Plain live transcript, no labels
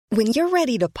When you're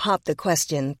ready to pop the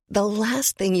question, the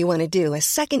last thing you want to do is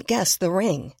second-guess the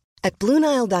ring. At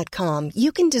BlueNile.com,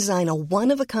 you can design a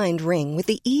one-of-a-kind ring with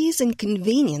the ease and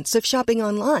convenience of shopping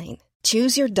online.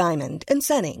 Choose your diamond and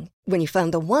setting. When you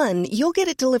find the one, you'll get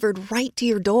it delivered right to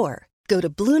your door. Go to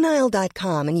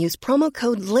BlueNile.com and use promo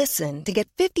code LISTEN to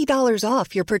get $50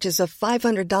 off your purchase of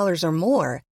 $500 or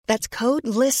more. That's code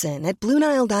LISTEN at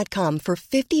BlueNile.com for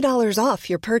 $50 off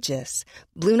your purchase.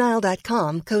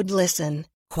 BlueNile.com, code LISTEN.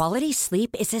 Quality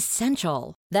sleep is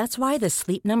essential. That's why the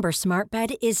Sleep Number Smart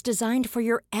Bed is designed for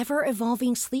your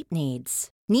ever-evolving sleep needs.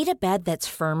 Need a bed that's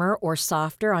firmer or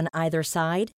softer on either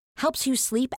side? Helps you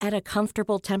sleep at a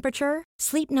comfortable temperature?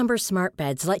 Sleep Number Smart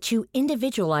Beds let you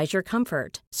individualize your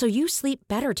comfort, so you sleep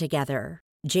better together.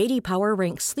 J.D. Power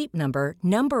ranks Sleep Number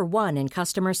number 1 in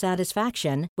customer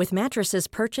satisfaction with mattresses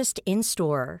purchased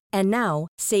in-store. And now,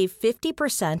 save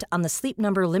 50% on the Sleep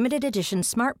Number Limited Edition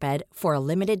Smart Bed for a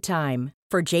limited time.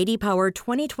 For J.D. Power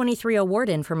 2023 award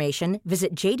information,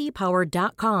 visit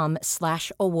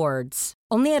jdpower.com/awards.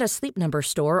 Only at a Sleep Number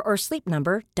store or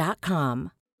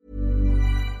sleepnumber.com.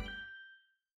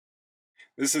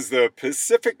 This is the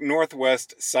Pacific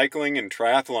Northwest Cycling and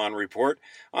Triathlon Report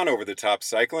on Over the Top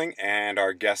Cycling, and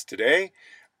our guest today.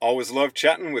 Always love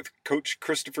chatting with Coach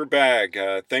Christopher Bagg.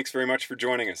 Thanks very much for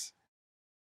joining us.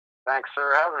 Thanks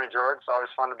for having me, George. It's always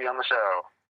fun to be on the show.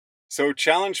 So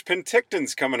Challenge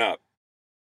Penticton's coming up.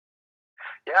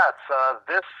 Yeah, it's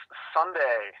this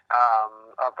Sunday.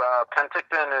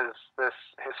 Penticton is this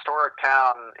historic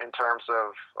town in terms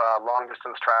of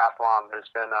long-distance triathlon. There's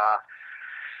been a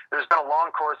long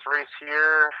course race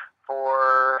here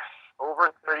for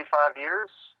over 35 years.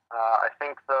 I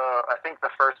think the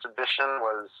first edition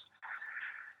was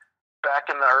back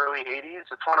in the early 80s.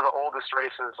 It's one of the oldest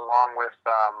races, along with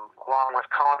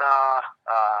Kona,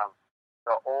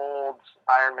 the old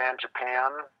Ironman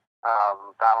Japan.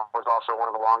 That was also one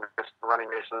of the longest running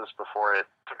races before it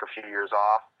took a few years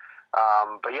off.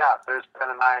 But yeah, there's been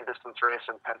an iron distance race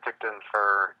in Penticton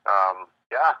for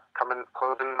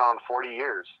closing on 40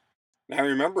 years. Now, I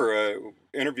remember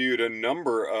interviewed a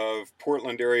number of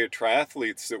Portland area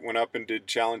triathletes that went up and did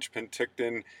Challenge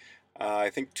Penticton, I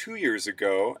think 2 years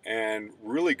ago, and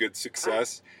really good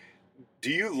success.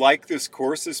 Do you like this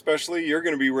course especially? You're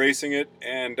going to be racing it,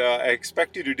 and I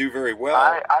expect you to do very well.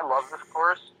 I love this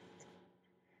course.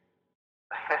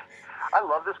 I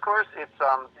love this course. It's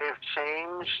they've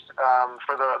changed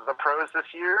for the pros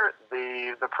this year.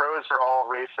 The pros are all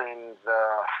racing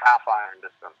the half iron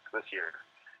distance this year.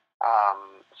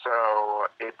 So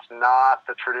it's not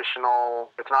the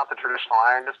traditional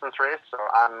iron distance race. So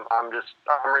I'm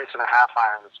racing a half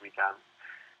iron this weekend,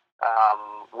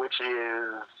 which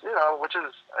is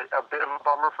a bit of a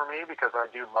bummer for me because I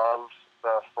do love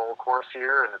the full course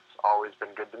here and it's always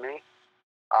been good to me.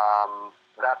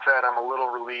 That said, I'm a little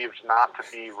relieved not to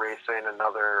be racing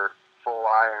another full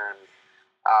iron.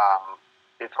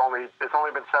 It's only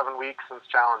been 7 weeks since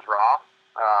Challenge Roth.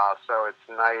 So it's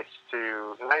nice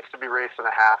to be racing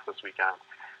a half this weekend.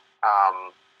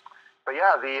 But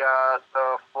yeah,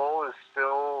 the full is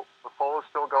still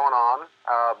going on.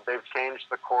 They've changed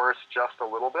the course just a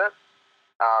little bit.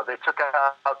 They took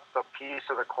out the piece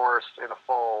of the course in a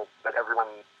full that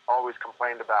everyone always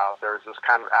complained about. There's this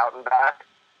kind of out and back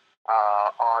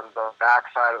on the back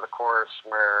side of the course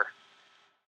where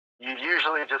you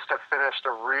usually just have finished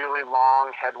a really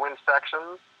long headwind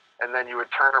section, and then you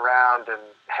would turn around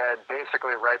and head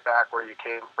basically right back where you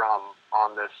came from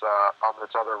on this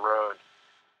other road.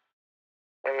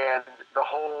 And the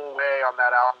whole way on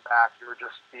that out and back, you were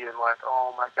just being like,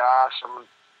 oh my gosh, I'm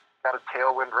got a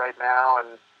tailwind right now,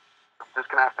 and I'm just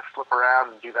going to have to flip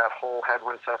around and do that whole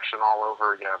headwind section all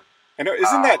over again. I know,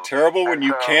 isn't that terrible when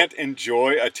you can't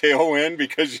enjoy a tailwind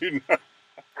because you know?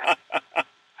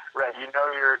 Right, you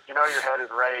know your head is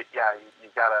right. Yeah,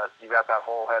 you got that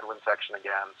whole headwind section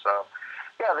again. So,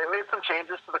 yeah, they made some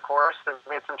changes to the course. They've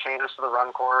made some changes to the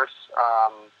run course.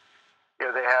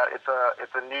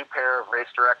 It's a new pair of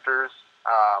race directors.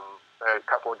 A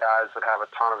couple of guys that have a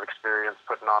ton of experience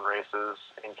putting on races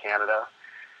in Canada.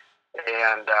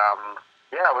 And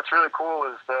what's really cool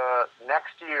is the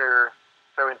next year.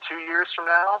 So in 2 years from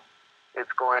now,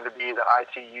 it's going to be the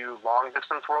ITU Long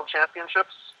Distance World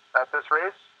Championships at this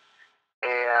race.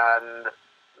 And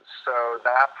so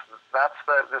that's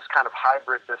this kind of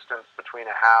hybrid distance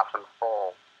between a half and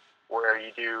full, where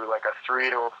you do like a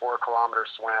 3 to a 4 kilometer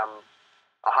swim,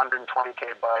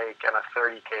 120K bike, and a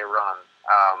 30K run.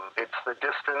 It's the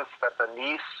distance that the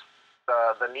Nice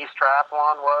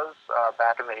triathlon was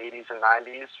back in the 80s and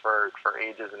 90s for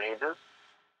ages and ages.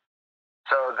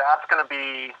 So that's going to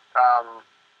be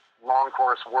long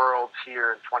course worlds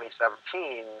here in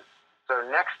 2017. So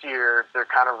next year they're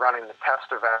kind of running the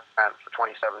test event for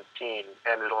 2017,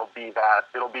 and it'll be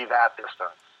that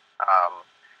distance.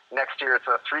 Next year it's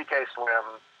a 3K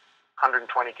swim,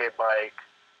 120K bike,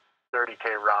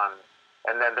 30K run,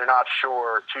 and then they're not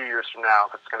sure 2 years from now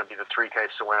if it's going to be the 3K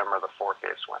swim or the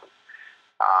 4K swim.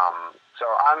 So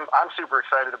I'm super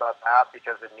excited about that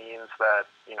because it means that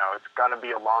it's going to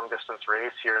be a long distance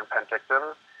race here in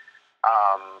Penticton.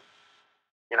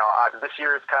 This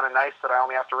year it's kind of nice that I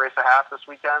only have to race a half this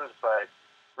weekend, but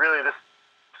really this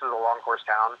is a long course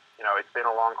town. It's been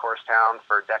a long course town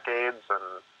for decades,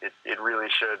 and it really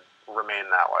should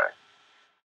remain that way.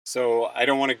 So I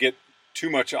don't want to get too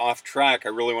much off track. I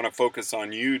really want to focus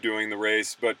on you doing the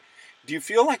race, but do you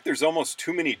feel like there's almost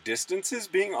too many distances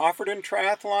being offered in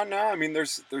triathlon now? I mean,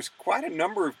 there's quite a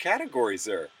number of categories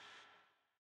there.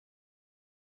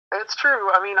 It's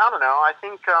true. I mean, I don't know. I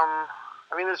think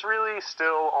there's really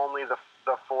still only the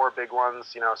four big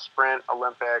ones, sprint,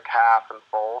 Olympic, half, and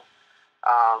full.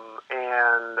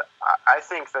 And I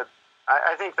think that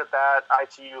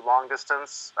ITU long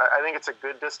distance, I think it's a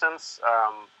good distance.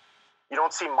 You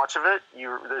don't see much of it.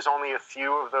 There's only a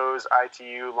few of those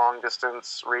ITU long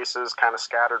distance races kind of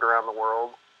scattered around the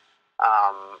world.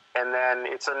 And then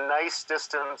it's a nice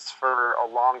distance for a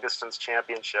long distance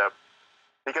championship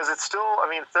because it's still,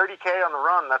 30K on the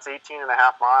run, that's 18 and a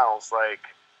half miles. Like,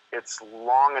 it's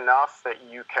long enough that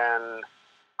you can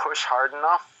push hard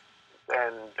enough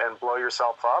and blow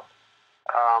yourself up.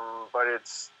 But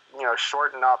it's,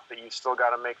 short enough that you still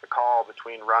got to make the call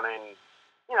between running,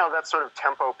 that sort of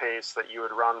tempo pace that you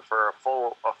would run for a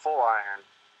full iron,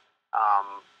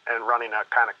 and running a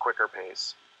kind of quicker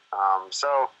pace.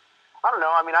 So I don't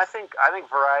know. I think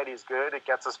variety is good. It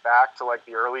gets us back to like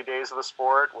the early days of the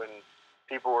sport when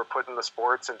people were putting the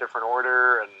sports in different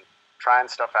order and trying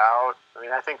stuff out.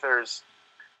 I think there's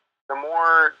the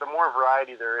more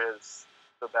variety there is,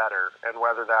 the better. And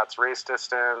whether that's race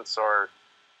distance or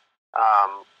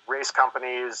race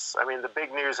companies. The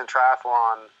big news in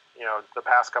triathlon, the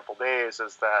past couple days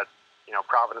is that,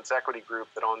 Providence Equity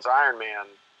Group that owns Ironman,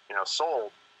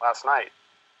 sold last night.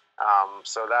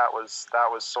 So that was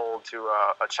sold to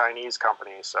a Chinese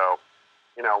company. So,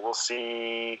 we'll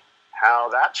see how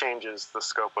that changes the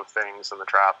scope of things in the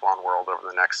triathlon world over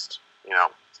the next,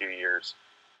 few years.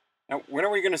 Now, when are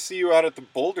we going to see you out at the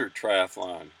Boulder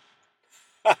Triathlon?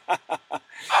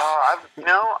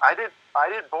 I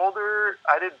did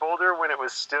Boulder when it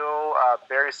was still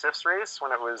Barry Siff's race,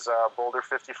 when it was Boulder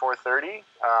 5430,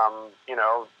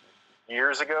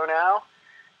 years ago now.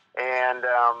 And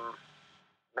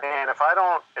man, if I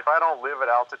don't live at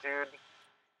altitude,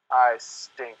 I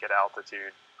stink at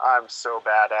altitude. I'm so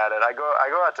bad at it. I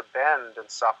go out to Bend and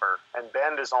suffer, and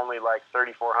Bend is only like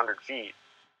 3,400 feet.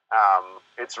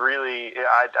 It's really,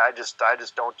 I just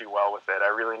don't do well with it. I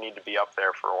really need to be up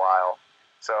there for a while.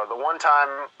 So the one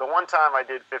time I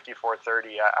did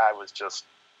 5430, I was just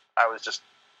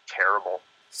terrible.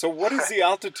 So what is the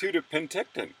altitude of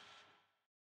Penticton?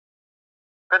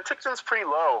 Penticton's pretty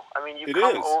low. You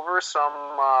come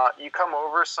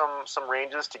over some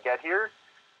ranges to get here,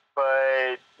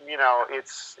 but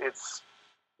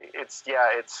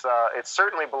it's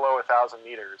certainly below 1,000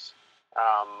 meters.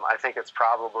 I think it's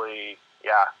probably,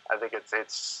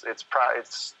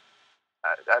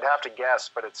 I'd have to guess,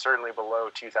 but it's certainly below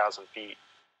 2,000 feet.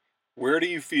 Where do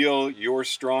you feel your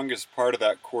strongest part of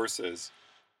that course is?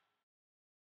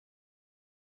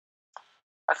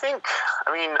 I think,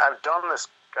 I've done this,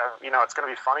 it's going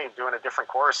to be funny doing a different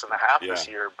course in the half this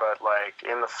year, but like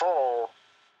in the full,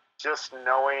 just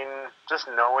knowing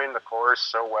the course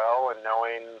so well and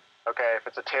knowing, okay, if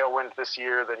it's a tailwind this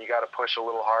year, then you got to push a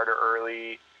little harder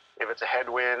early. If it's a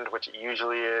headwind, which it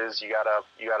usually is, you gotta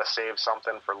save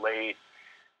something for late.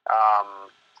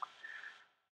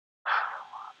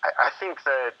 I think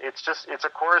that it's a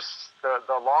course. The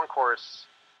long course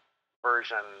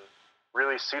version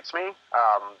really suits me.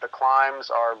 The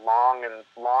climbs are long and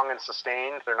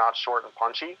sustained. They're not short and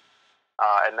punchy,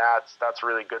 and that's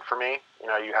really good for me.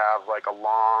 You have like a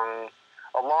long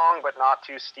but not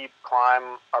too steep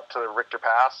climb up to the Richter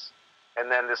Pass,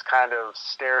 and then this kind of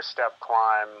stair-step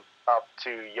climb up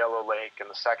to Yellow Lake in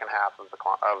the second half of the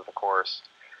course.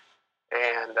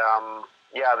 And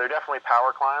they're definitely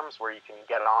power climbs where you can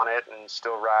get on it and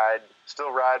still ride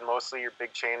mostly your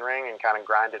big chain ring and kind of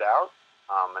grind it out.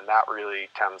 And that really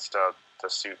tends to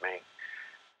suit me.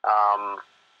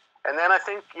 And then I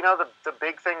think, the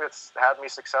big thing that's had me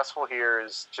successful here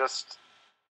is just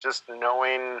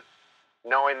knowing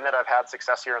that I've had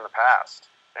success here in the past,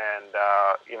 and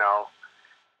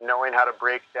knowing how to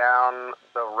break down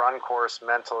the run course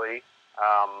mentally,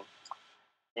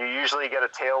 You usually get a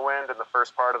tailwind in the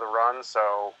first part of the run,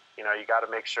 so you got to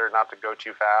make sure not to go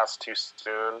too fast too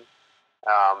soon,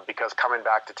 because coming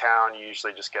back to town, you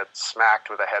usually just get smacked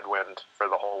with a headwind for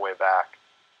the whole way back.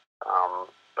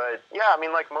 But yeah, I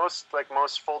mean, like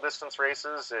most full distance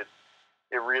races,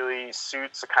 it really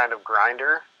suits a kind of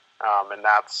grinder, and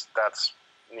that's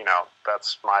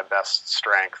my best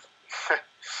strength.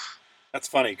 That's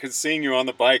funny, because seeing you on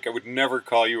the bike, I would never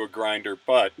call you a grinder,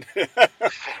 but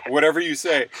whatever you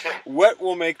say. What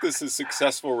will make this a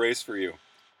successful race for you?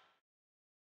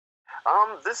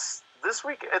 This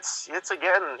week, it's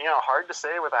again, hard to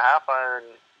say with a half iron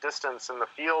distance, and the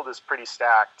field is pretty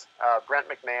stacked. Brent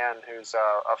McMahon, who's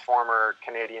a former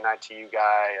Canadian ITU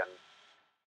guy, and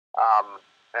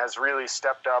has really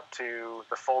stepped up to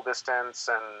the full distance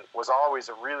and was always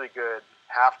a really good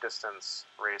half distance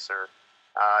racer.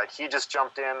 He just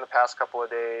jumped in the past couple of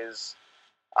days.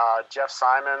 Jeff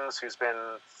Simons, who's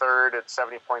been third at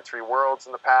 70.3 Worlds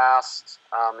in the past,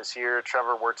 is here.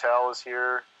 Trevor Wertel is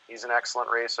here. He's an excellent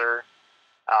racer.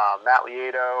 Matt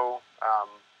Lieto,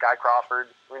 Guy Crawford.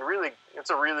 I mean, really, it's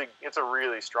a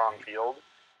really strong field.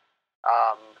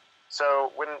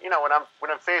 So when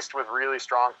I'm faced with really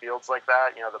strong fields like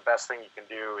that, the best thing you can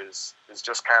do is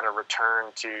just kind of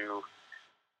return to,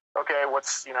 okay,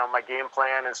 my game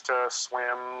plan is to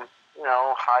swim,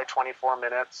 high 24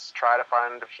 minutes, try to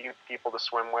find a few people to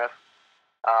swim with.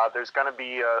 There's going to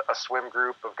be a swim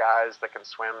group of guys that can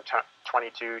swim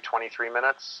 22, 23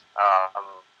 minutes.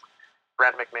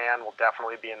 Brent McMahon will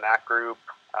definitely be in that group.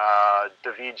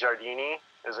 David Giardini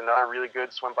is another really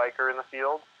good swim biker in the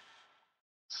field.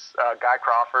 Guy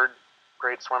Crawford,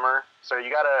 great swimmer. So you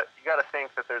gotta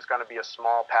think that there's going to be a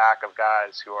small pack of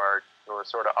guys who are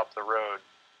sort of up the road.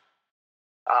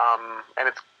 And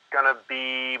it's going to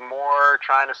be more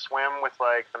trying to swim with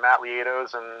like the Matt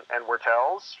Lietos and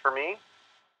Wertels for me.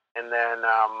 And then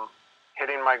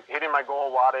hitting my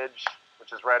goal wattage,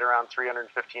 which is right around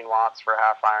 315 watts for a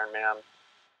half Ironman.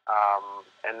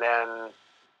 And then,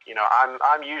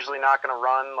 I'm usually not going to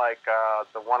run like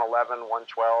the 111,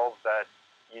 112 that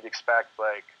you'd expect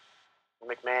like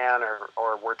McMahon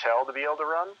or Wertel to be able to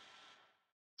run.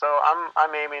 So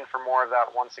I'm aiming for more of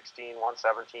that 116,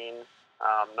 117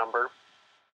 number.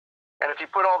 And if you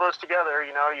put all those together,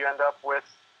 you end up with,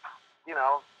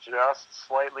 just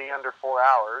slightly under 4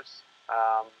 hours.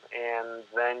 And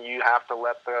then you have to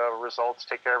let the results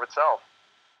take care of itself.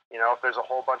 If there's a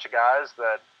whole bunch of guys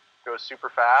that go super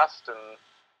fast and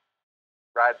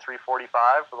ride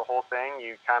 345 for the whole thing,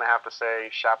 you kind of have to say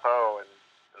chapeau, and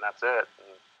that's it.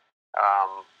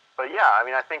 But yeah, I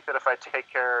mean, I think that if I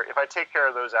take care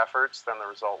of those efforts, then the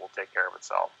result will take care of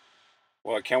itself.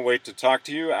 Well, I can't wait to talk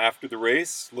to you after the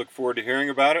race. Look forward to hearing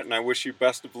about it, and I wish you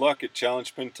best of luck at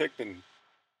Challenge Penticton.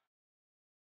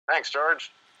 Thanks,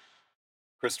 George.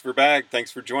 Christopher Bagg,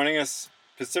 thanks for joining us.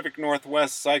 Pacific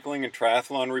Northwest Cycling and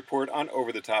Triathlon Report on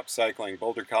Over the Top Cycling.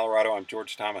 Boulder, Colorado, I'm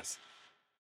George Thomas.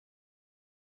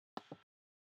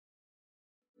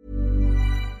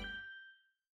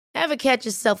 Ever catch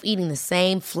yourself eating the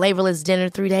same flavorless dinner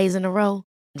 3 days in a row?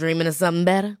 Dreaming of something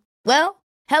better? Well,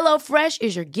 HelloFresh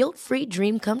is your guilt-free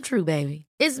dream come true, baby.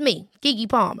 It's me, Keke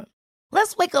Palmer.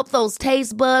 Let's wake up those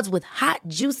taste buds with hot,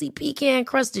 juicy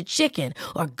pecan-crusted chicken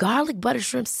or garlic butter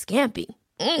shrimp scampi.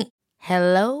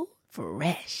 Hello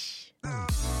Fresh.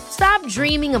 Stop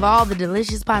dreaming of all the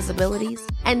delicious possibilities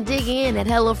and dig in at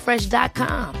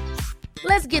HelloFresh.com.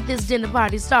 Let's get this dinner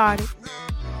party started.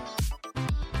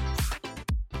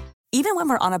 Even when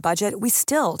we're on a budget, we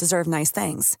still deserve nice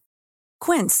things.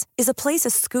 Quince is a place to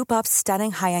scoop up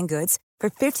stunning high-end goods for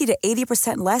 50 to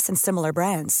 80% less than similar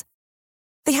brands.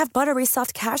 They have buttery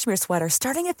soft cashmere sweaters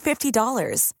starting at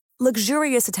 $50,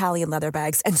 luxurious Italian leather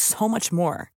bags, and so much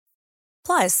more.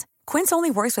 Plus, Quince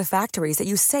only works with factories that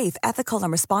use safe, ethical,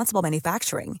 and responsible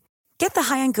manufacturing. Get the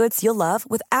high-end goods you'll love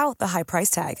without the high price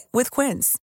tag with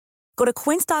Quince. Go to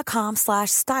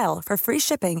quince.com/style for free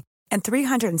shipping and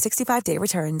 365-day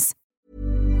returns.